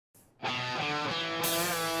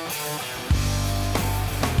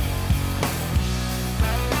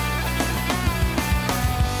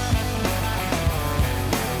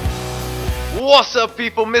What's up,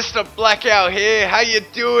 people? Mr. Blackout here. How you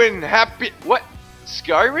doing? Happy... What?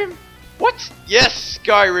 Skyrim? What? Yes,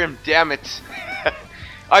 Skyrim. Damn it.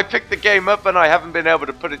 I picked the game up and I haven't been able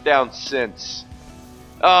to put it down since.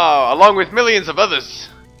 Oh, along with millions of others,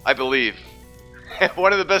 I believe.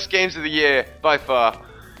 One of the best games of the year, by far.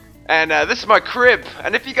 And this is my crib.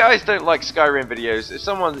 And if you guys don't like Skyrim videos, if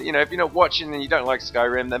someone, if you're not watching and you don't like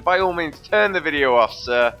Skyrim, then by all means turn the video off,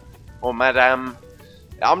 sir. Or madam.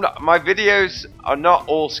 My videos are not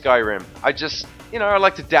all Skyrim. I just, I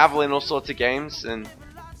like to dabble in all sorts of games, and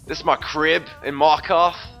this is my crib in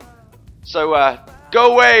Markarth. So,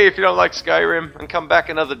 go away if you don't like Skyrim, and come back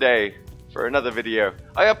another day for another video.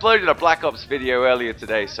 I uploaded a Black Ops video earlier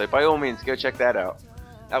today, so by all means, go check that out.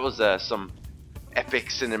 That was some epic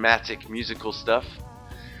cinematic musical stuff.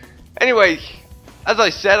 Anyway, as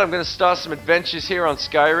I said, I'm going to start some adventures here on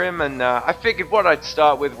Skyrim, and I figured what I'd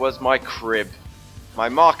start with was my crib. My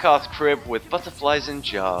Markarth crib with butterflies in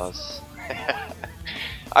jars.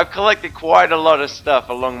 I've collected quite a lot of stuff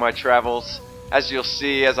along my travels, as you'll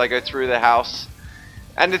see as I go through the house.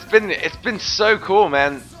 And it's been so cool,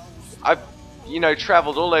 man. I've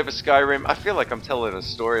traveled all over Skyrim. I feel like I'm telling a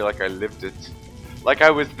story like I lived it. Like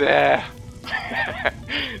I was there.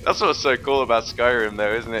 That's what's so cool about Skyrim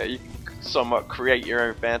though, isn't it? You can somewhat create your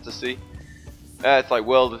own fantasy. It's like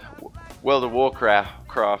World of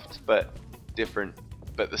Warcraft, but different,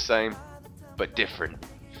 but the same, but different.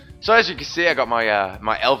 So as you can see, I got my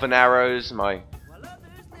my elven arrows, my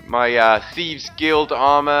thieves guild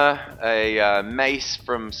armor, a mace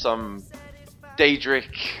from some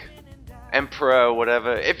Daedric emperor or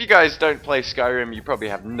whatever. If you guys don't play Skyrim, you probably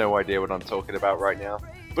have no idea what I'm talking about right now.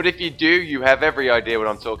 But if you do, you have every idea what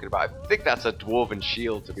I'm talking about. I think that's a dwarven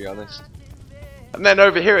shield, to be honest. And then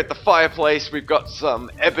over here at the fireplace, we've got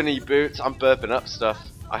some ebony boots. I'm burping up stuff.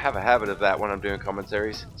 I have a habit of that when I'm doing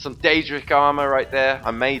commentaries. Some Daedric armor right there.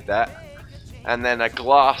 I made that. And then a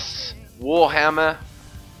glass warhammer.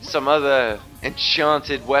 Some other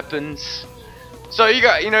enchanted weapons. So you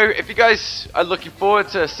got, if you guys are looking forward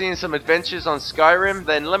to seeing some adventures on Skyrim,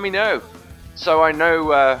 then let me know. So I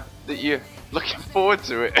know that you're looking forward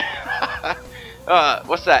to it.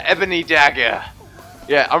 What's that? Ebony dagger.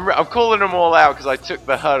 Yeah, I'm calling them all out because I took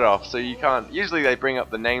the HUD off, so you can't. Usually they bring up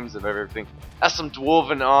the names of everything. That's some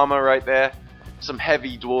dwarven armor right there. Some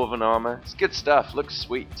heavy dwarven armor. It's good stuff. Looks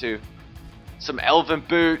sweet too. Some elven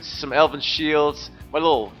boots, some elven shields. My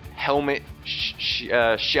little helmet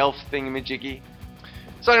shelf thingamajiggy.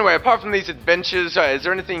 So anyway, apart from these adventures, is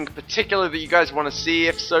there anything particular that you guys want to see?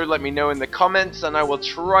 If so, let me know in the comments and I will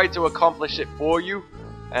try to accomplish it for you.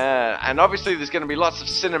 And obviously there's going to be lots of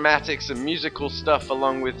cinematics and musical stuff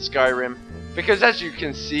along with Skyrim. Because as you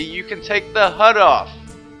can see, you can take the HUD off.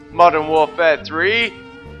 Modern Warfare 3.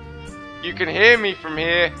 You can hear me from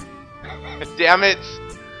here. Damn it.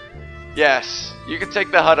 Yes, you can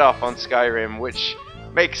take the HUD off on Skyrim, which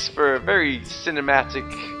makes for very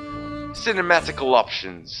cinematical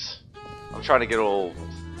options. I'm trying to get all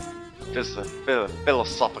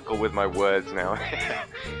philosophical with my words now.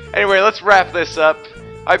 Anyway, let's wrap this up.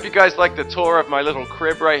 I hope you guys like the tour of my little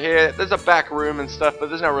crib right here. There's a back room and stuff, but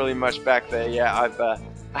there's not really much back there yet.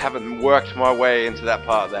 I haven't worked my way into that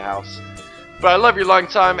part of the house. But I love you long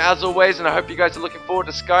time as always, and I hope you guys are looking forward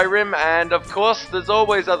to Skyrim. And of course, there's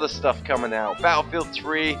always other stuff coming out. Battlefield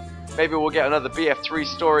 3, maybe we'll get another BF3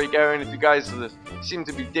 story going if you guys seem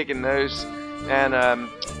to be digging those. And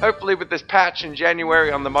hopefully with this patch in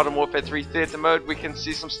January on the Modern Warfare 3 Theater Mode, we can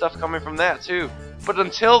see some stuff coming from that too. But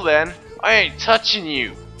until then, I ain't touching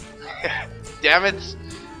you. Damn it.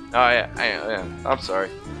 Oh yeah, I'm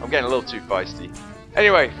sorry. I'm getting a little too feisty.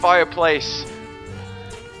 Anyway, fireplace.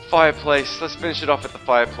 Let's finish it off at the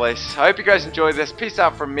fireplace. I hope you guys enjoyed this. Peace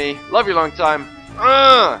out from me. Love you long time.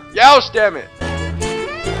 Youse, damn it.